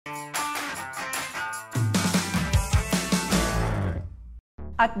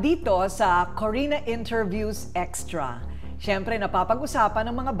At dito sa Korina Interviews Extra, syempre napapag-usapan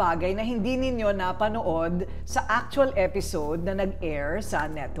ng mga bagay na hindi ninyo napanood sa actual episode na nag-air sa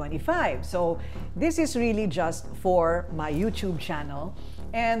Net25. So, this is really just for my YouTube channel.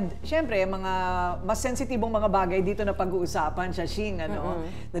 And syempre, mga mas sensitibong mga bagay dito na pag-uusapan, Shashing, ano?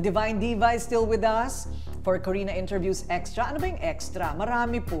 The Divine Diva is still with us for Korina Interviews Extra. Ano ba yung extra?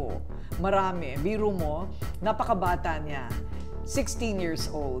 Marami po. Marami. Biro mo, napakabata niya. 16 years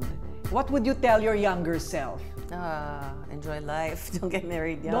old. What would you tell your younger self? Enjoy life. Don't get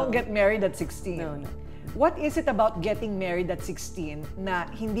married young. Don't get married at 16. No. What is it about getting married at 16 na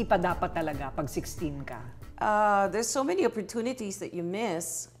hindi pa dapat talaga pag 16 ka? There's so many opportunities that you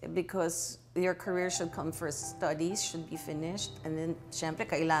miss because your career should come first. Studies should be finished. And then, syempre,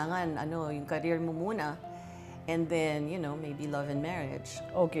 kailangan, yung career mo muna. And then, maybe love and marriage.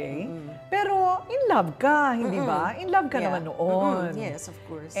 Okay. Pero in love ka, hindi ba? In love ka naman noon. Yes, of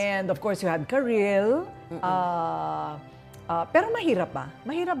course. And of course, you had career. Pero mahirap ba?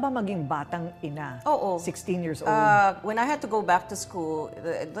 Mahirap ba maging batang ina? Oo. 16 years old. When I had to go back to school,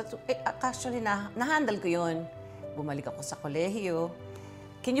 actually, na-handle ko yun. Bumalik ako sa kolehiyo.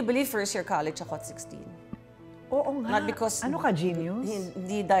 Can you believe first year college ako at 16? Oo nga. Not because, ano ka, genius?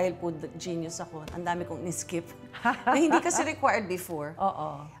 Hindi dahil po genius ako. Ang dami kong ni-skip. Na hindi kasi required before.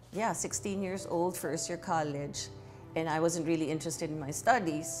 Oo. Yeah, 16 years old, first year college. And I wasn't really interested in my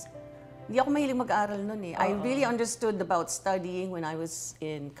studies. Hindi ako mahilig mag-aral nun eh. I really understood about studying when I was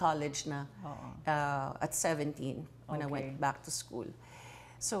in college na at 17 when I went back to school.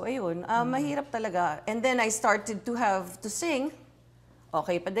 So ayun, mahirap talaga. And then I started to have to sing.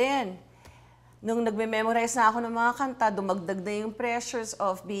 Okay pa din. Nung nagme-memorize na ako ng mga kanta, dumagdag na yung pressures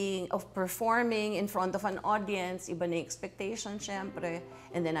of performing in front of an audience, iba na yung expectation, syempre.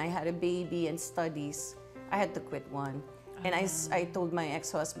 And then I had a baby and studies. I had to quit one. And I told my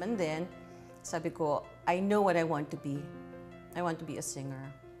ex-husband then, sabi ko, I know what I want to be. I want to be a singer.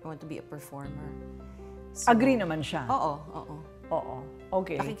 I want to be a performer. So, agree naman siya? Oo.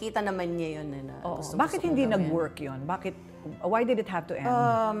 Okay. Nakikita naman niya yun. Bakit hindi nag-work yun? Why did it have to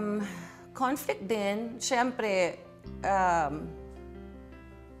end? Conflict din. Siyempre,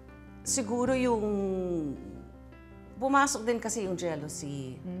 siguro yung pumasok din kasi yung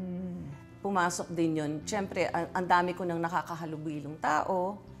jealousy. Pumasok din yun. Siyempre, ang dami ko nang nakakahalubwilong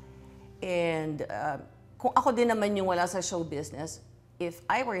tao. And kung ako din naman yung wala sa show business, if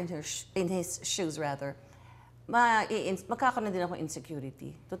I were in his shoes rather, magkakaroon din ako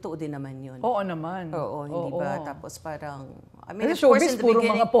insecurity. Totoo din naman yun. Oo naman. Oo, hindi ba? Tapos parang, I kasi mean, of course, showbiz, puro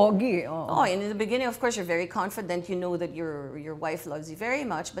mga pogi. Oh, in the beginning, of course, you're very confident. You know that your wife loves you very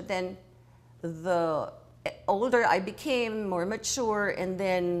much. But then, the older I became, more mature, and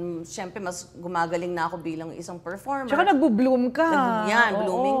then, syempre, mas gumagaling na ako bilang isang performer. Tsaka nagbo-bloom ka.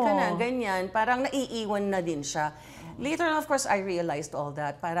 Blooming ka na, ganyan. Parang naiiwan na din siya. Later on, of course, I realized all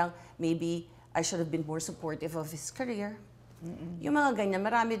that. Parang, maybe, I should have been more supportive of his career. Yung mga ganyan,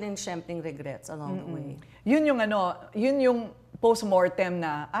 marami din syempleng regrets along the way. Yun yung post-mortem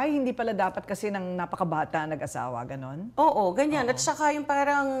na, ay, hindi pala dapat kasi ng napakabata nag-asawa, ganon? Oo, ganyan. At saka yung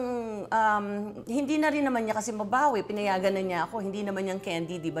parang, hindi na rin naman niya kasi mabawi, pinayagan na niya ako. Hindi naman yung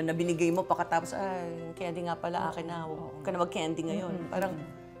candy, di ba, na binigay mo pagkatapos, yung candy nga pala akin na, huwag ka na mag-candy ngayon. Parang,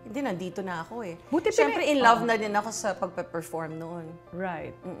 hindi, nandito na ako eh. Siyempre, in love na din ako sa pagpe-perform noon.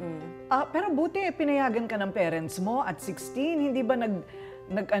 Right. Pero buti, pinayagan ka ng parents mo at 16, hindi ba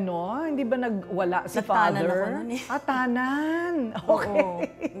hindi ba nagwala si father? Nagtanan ako nun eh. Tanan. Okay.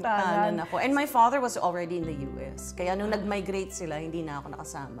 Tanan ako. And my father was already in the US. Kaya nung nag-migrate sila, hindi na ako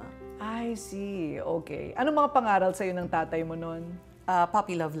nakasama. I see. Okay. Anong mga pangaral sa'yo ng tatay mo noon?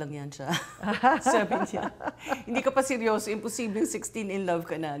 Puppy love lang yan siya. Sabi niya. Hindi ka pa seryoso. Imposibleng 16 in love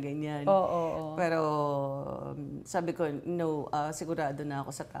ka na, ganyan. Pero sabi ko, no, sigurado na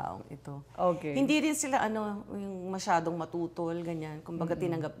ako sa taong ito. Okay. Hindi rin sila yung masyadong matutol, ganyan. Kumbaga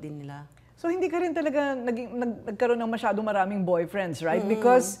tinanggap din nila. So hindi ka rin talaga nagkaroon ng masyadong maraming boyfriends, right?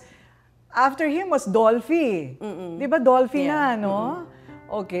 Because after him was Dolphy. Di ba Dolphy na, no?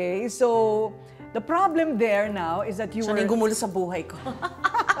 Okay, so the problem there now is that you were... Siya gumulo sa buhay ko.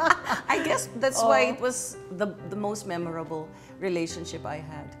 I guess that's why it was the most memorable relationship I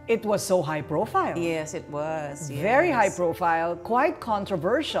had. It was so high profile. Yes, it was. Yes. Very high profile, quite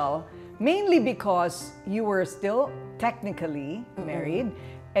controversial, mainly because you were still technically married.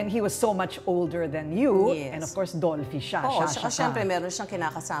 And he was so much older than you. Yes. And of course, Dolphy siya. Saka syempre, meron siyang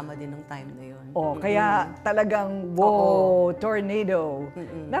kinakasama din nung time na yun. Kaya talagang, tornado.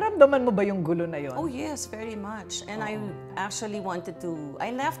 Naramdaman mo ba yung gulo na yun? Oh yes, very much. And I actually wanted to,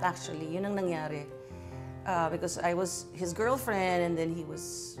 I left actually, yun ang nangyari. because I was his girlfriend, and then he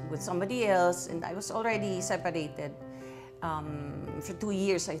was with somebody else, and I was already separated for 2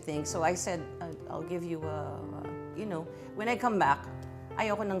 years, I think. So I said, I'll give you when I come back,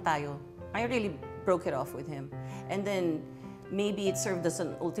 ayoko nang tayo. I really broke it off with him. And then, maybe it served as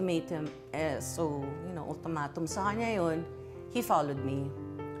an ultimatum. Ultimatum sa kanya yun, he followed me.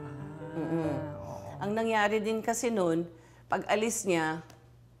 Ang nangyari din kasi nun, pag alis niya,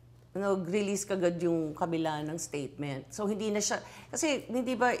 nag-release kagad yung kabila ng statement. So, hindi na siya, kasi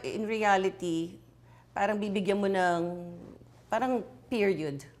hindi ba in reality, parang bibigyan mo ng, parang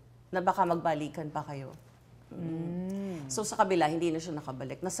period, na baka magbalikan pa kayo. So, sa kabila, hindi na siya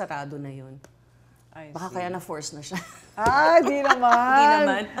nakabalik. Nasarado na yun. Baka kaya na-force na siya. Di naman. Di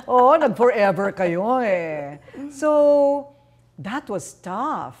naman. Oo, nag-forever kayo eh. So, that was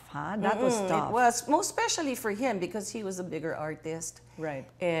tough, huh? That was tough. It was, most especially for him because he was a bigger artist. Right.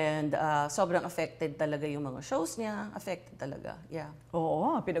 And sobrang affected talaga yung mga shows niya. Affected talaga, yeah.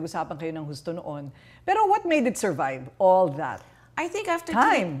 Oo, pinag-usapan kayo ng husto noon. Pero what made it survive all that? I think after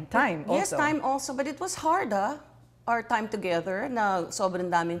time also. Yes, time also. But it was hard, our time together, na sobrang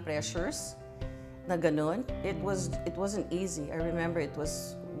daming pressures, na ganun. It wasn't easy. I remember it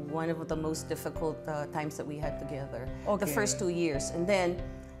was one of the most difficult times that we had together. Okay. The first 2 years. And then,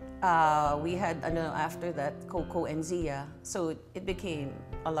 we had, after that, Coco and Zia. So, it became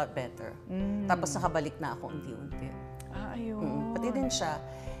a lot better. Tapos nakabalik na ako unti-unti. Ayun. Pati din siya.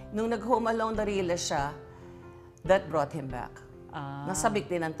 Nung nag-home alone na realize siya, that brought him back.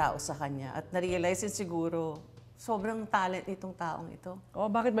 Nasabik din ang tao sa kanya. At na-realize din siguro, sobrang talent itong taong ito.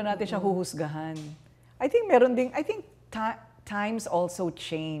 Bakit ba natin siya huhusgahan? I think times also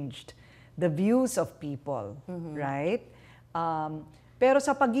changed the views of people, right? Pero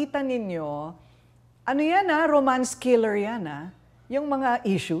sa pagitan ninyo, ano yan romance killer yan yung mga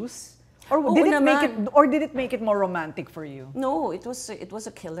issues? Or did it make it more romantic for you? No, it was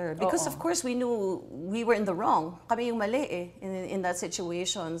a killer because of course we knew we were in the wrong. Kami yung mali in that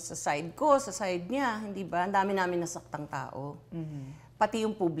situation, sa side ko, sa side niya, hindi ba? Ang dami namin nasaktang tao. Pati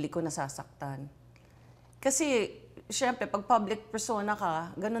yung publiko nasasaktan. Kasi syempre, pag public persona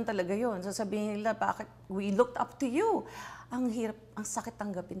ka, ganun talaga yun. Sasabihin nila, bakit we looked up to you? Ang hirap, ang sakit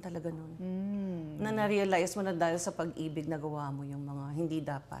tanggapin talaga nun. Na na-realize mo na dahil sa pag-ibig nagawa mo yung mga hindi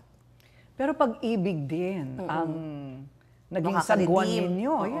dapat. Pero pag-ibig din ang naging sagwan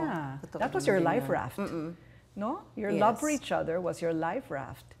ninyo. Yeah. That was your life raft. No? Your love for each other was your life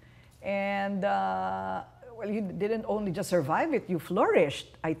raft. And you didn't only just survive it, you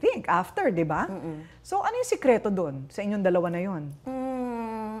flourished, I think, after, di ba? So, ano yung sikreto dun sa inyong dalawa na yun?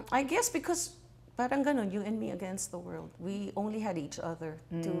 I guess because parang ganun, you and me against the world. We only had each other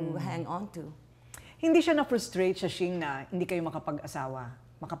to hang on to. Hindi siya na-frustrate siya, Shing, na hindi kayo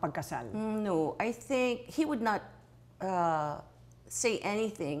makapagkasal? No, I think he would not say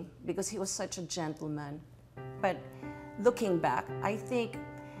anything because he was such a gentleman. But looking back, I think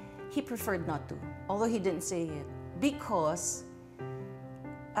he preferred not to, although he didn't say it. Because,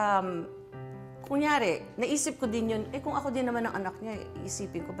 kunyari, naisip ko din yun, kung ako din naman ang anak niya,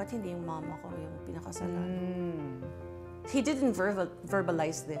 isipin ko, ba't hindi yung mama ko yung pinakasalan? He didn't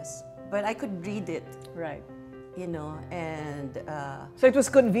verbalize this, but I could read it. Right. And... so it was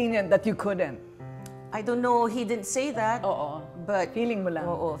convenient that you couldn't? I don't know, he didn't say that. But... Feeling mo lang?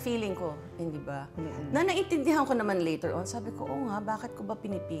 Oo, feeling ko, hindi ba? Na naintindihan ko naman later on, sabi ko, bakit ko ba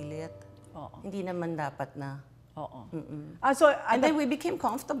pinipilit? Hindi naman dapat na. And then we became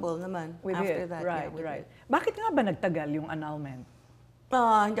comfortable naman after that. Right. Bakit nga ba nagtagal yung annulment?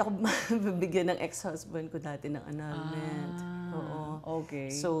 Hindi ako bibigyan ng ex-husband ko dati ng annulment. Okay.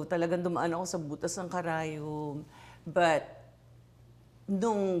 So talagang dumaan ako sa butas ng karayom. But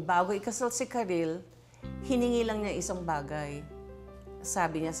nung bago ikasal si Karil, hiningi lang niya isang bagay.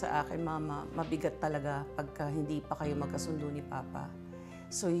 Sabi niya sa akin, Mama, mabigat talaga pagka hindi pa kayo magkasundo ni Papa.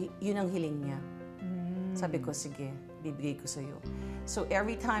 So yun ang hiling niya. Sabi ko, sige, bibigay ko sa'yo. So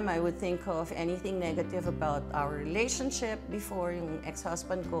every time I would think of anything negative about our relationship before yung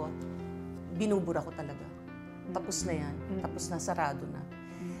ex-husband ko, binubura ko talaga. Tapos na yan. Tapos na, sarado na.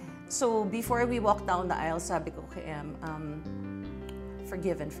 So before we walk down the aisle, sabi ko kay Em,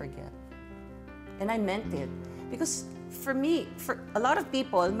 forgive and forget. And I meant it. Because for me, for a lot of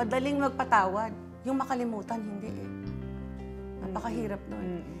people, madaling magpatawad. Yung makalimutan, hindi Napakahirap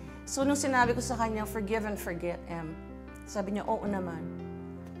nun. So nung sinabi ko sa kanya, forgive and forget, Em, sabi niya, oo naman.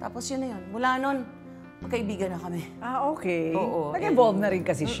 Tapos yun na yun. Mula nun, magkaibigan na kami. Okay. Oo. Nag-evolve na rin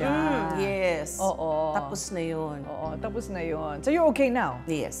kasi siya. Yes. Oo. Tapos na yun. Tapos na yun. So you're okay now?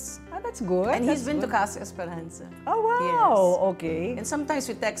 Yes. That's that's good. And he's That's been to good. Casa Esperanza. Oh, wow. Okay. And sometimes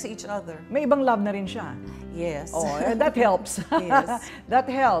we text each other. May ibang love na rin siya. Yes. Oh, that helps. Yes.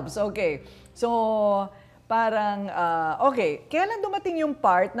 That helps. Okay. So, parang, okay, kailan dumating yung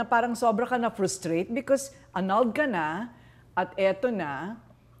part na parang sobra ka na frustrate because annulled ka na at eto na,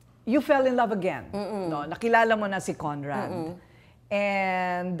 you fell in love again. No? Nakilala mo na si Conrad.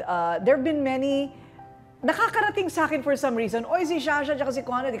 And there have been many, nakakarating sa akin for some reason, oy, si Zsazsa at si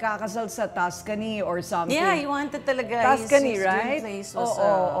Conrad, ikakasal sa Tuscany or something. Yeah, he wanted talaga. Tuscany, his right? dream place was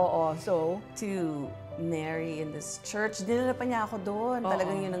So, to marry in this church. Dinala pa niya ako doon.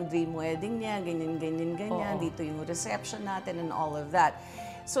 Talagang yun ang dream wedding niya, ganyan. Dito yung reception natin and all of that.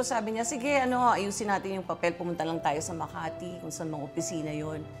 So sabi niya, sige, ayusin natin yung papel, pumunta lang tayo sa Makati, kung saan mga opisina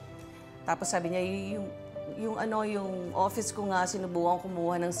yun. Tapos sabi niya, yung office ko nga, sinubukan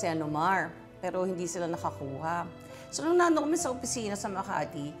kumuha ng Senomar, pero hindi sila nakakuha. So nung nandun kami sa opisina sa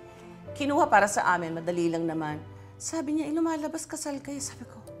Makati, kinuha para sa amin, madali lang naman. Sabi niya, lumalabas kasal kayo. Sabi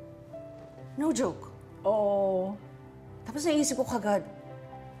ko, no joke. oh, Tapos naisip ko kagad,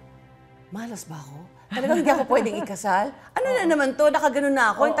 malas ba ako? Talagang hindi ako pwedeng ikasal? Ano na naman to? Nakaganon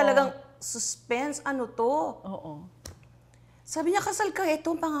na ako. Yung talagang suspense, ano to? oo. Sabi niya, kasal ka,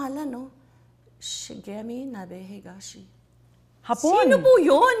 ito ang pangalan, no? Shigemi Nabehigashi. Hapon. Sino po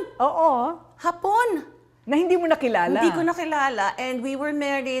yun? Oo. Hapon. Na hindi mo nakilala. Hindi ko nakilala. And we were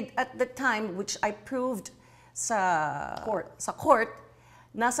married at the time, which I proved sa court.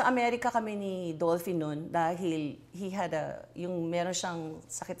 Nasa Amerika kami ni Dolphy noon dahil meron siyang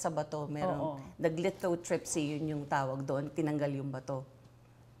sakit sa bato. Naglithotripsy, yun yung tawag doon. Tinanggal yung bato.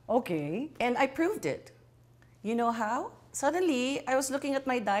 Okay. And I proved it. You know how? Suddenly, I was looking at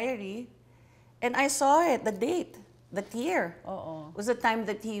my diary and I saw it, the date, that year. Was the time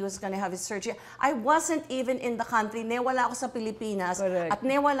that he was gonna have his surgery. I wasn't even in the country. Newala ako sa Pilipinas. Correct. At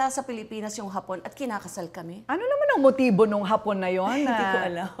newala sa Pilipinas yung Hapon at kinakasal kami. Ano naman ang motibo nung hapon na yon na Hindi ko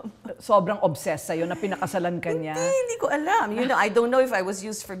alam. sobrang obsessed sa'yo na pinakasalan ka niya? Hindi ko alam. You know, I don't know if I was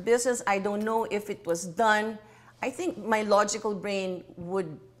used for business. I don't know if it was done. I think my logical brain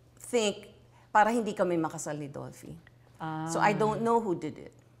would think para hindi kami makasal ni Dolphy. So I don't know who did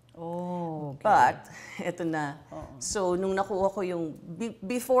it. Oh, okay. But, eto na. So, nung nakuha ko yung,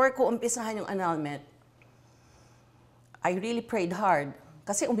 before ko umpisahan yung annulment, I really prayed hard.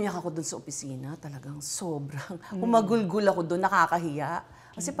 Kasi umiyak ako dun sa opisina, talagang sobrang, umagulgul ako dun, nakakahiya.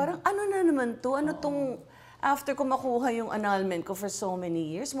 Kasi parang, ano na naman to? Ano tong, after ko makuha yung annulment ko for so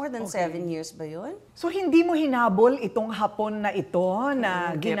many years, more than 7 years ba yun? So, hindi mo hinabol itong hapon na ito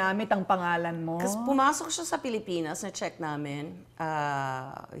na ginamit ang pangalan mo? Kasi pumasok siya sa Pilipinas, na-check namin.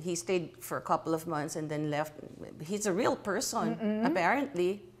 He stayed for a couple of months and then left. He's a real person,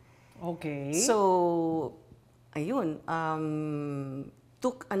 apparently. Okay. So, ayun.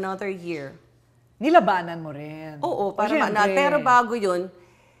 Took another year. Nilabanan mo rin. Oo, para Siyempre. pero bago yun,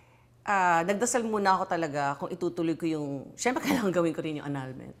 nagdasal muna ako talaga kung itutuloy ko yung, syempre kailangan gawin ko rin yung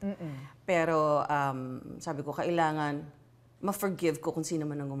annulment. Pero sabi ko, kailangan ma-forgive ko kung sino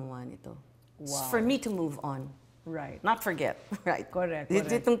man ang gumawa nito. Wow. For me to move on. Right. Not forget. Right. Correct.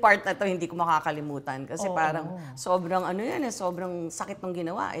 Itong part na to hindi ko makakalimutan. Kasi parang sobrang sobrang sakit ng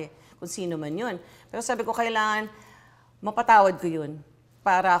ginawa kung sino man yun. Pero sabi ko, kailangan mapatawad ko yun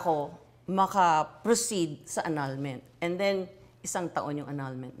para ako maka-proceed sa annulment. And then, 1 taon yung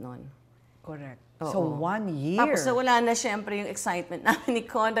annulment nun. Correct. Oo. So, 1 year. Tapos wala na syempre yung excitement namin ni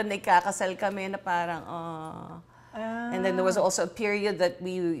Conrad na ikakasal kami na parang, And then there was also a period that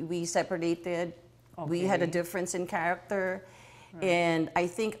we separated. We had a difference in character. Right. And I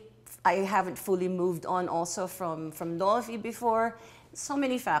think I haven't fully moved on also from Dolphy before. So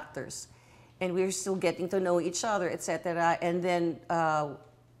many factors. And we're still getting to know each other, etc. And then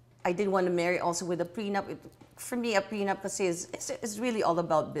I didn't want to marry also with a prenup. For me, a prenup kasi is really all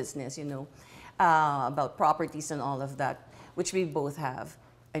about business, you know, about properties and all of that, which we both have,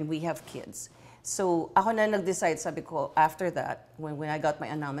 and we have kids. So ako na nag-decide, sabi ko, after that, when I got my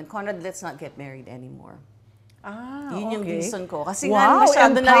annulment, Conrad, let's not get married anymore. Yun yung reason ko. Kasi nga,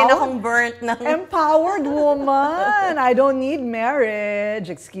 masyado na rin akong burnt ng... Empowered woman! I don't need marriage.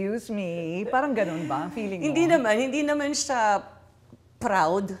 Excuse me. Parang ganun ba ang feeling mo? Hindi naman siya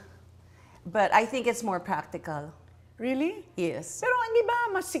proud. But I think it's more practical. Really? Yes. Pero hindi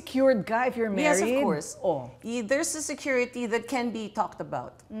ba mas secured ka if you're married? Yes, of course. Oh. There's a security that can be talked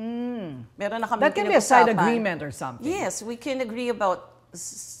about. Meron na kami That can be a side agreement or something. Yes, we can agree about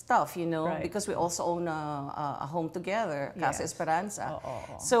stuff, you know, Right. because we also own a home together, Casa Yes. Esperanza.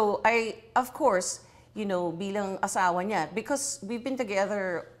 Oh. So of course, bilang asawa niya. Because we've been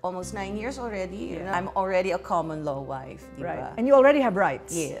together almost 9 years already. And I'm already a common law wife, di ba? Right. And you already have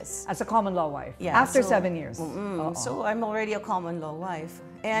rights. Yes. As a common law wife. Yeah, After so- 7 years. So I'm already a common law wife.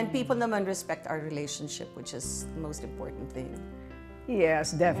 And people naman respect our relationship, which is the most important thing.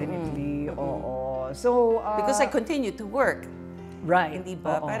 Yes, definitely. Oo. So, Because I continue to work. right. Hindi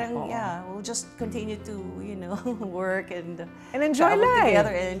ba? Oo, Parang, oo. yeah, we'll just continue to, work and enjoy travel life.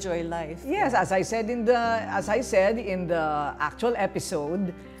 together and enjoy life. Yes, as I said in the actual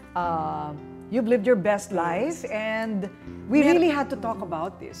episode, you've lived your best life, and we really had to talk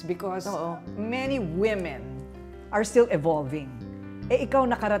about this because many women are still evolving. Ikaw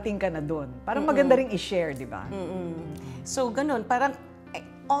nakarating ka na doon. Parang maganda ring i-share, di ba? So, ganun. Parang, I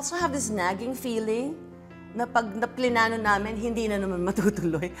also have this nagging feeling na pag naplinano namin, hindi na naman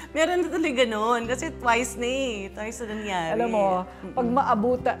matutuloy. Meron na tuloy ganun. Kasi twice na nangyari. Alam mo, pag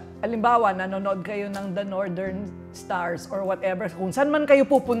maabuta, halimbawa, nanonood kayo ng The Northern Stars or whatever, kung saan man kayo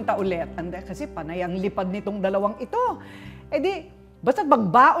pupunta ulit, kasi panay ang lipad nitong dalawang ito. E di, basta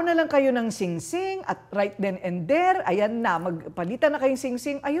magbaon na lang kayo ng singsing at right then and there, ayan na, magpalitan na kayong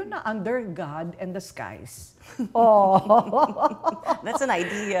singsing, ayun na, under God and the skies. Oh. That's an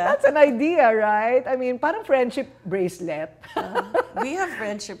idea. That's an idea, right? I mean, parang friendship bracelet. We have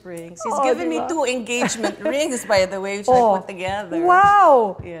friendship rings. He's Oo, given me diba? 2 engagement rings, by the way, which I put together.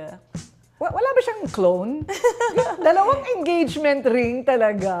 Wow! Yeah. Wala ba siyang clone? Dalawang engagement ring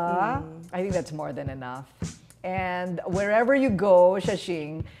talaga. I think that's more than enough. And wherever you go,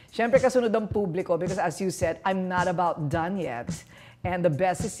 Shashing, syempre kasunod ang publiko because as you said, I'm not about done yet. And the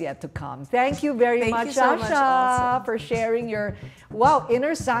best is yet to come. Thank you very much, so much Zsazsa, also. for sharing your,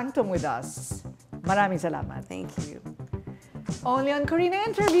 inner sanctum with us. Maraming salamat. Thank you. Only on Korina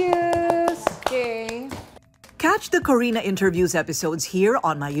Interviews. Okay. Catch the Korina Interviews episodes here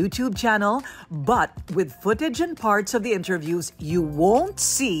on my YouTube channel, but with footage and parts of the interviews you won't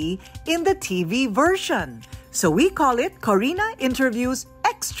see in the TV version. So we call it Korina Interviews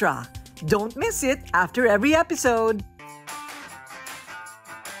Extra. Don't miss it after every episode.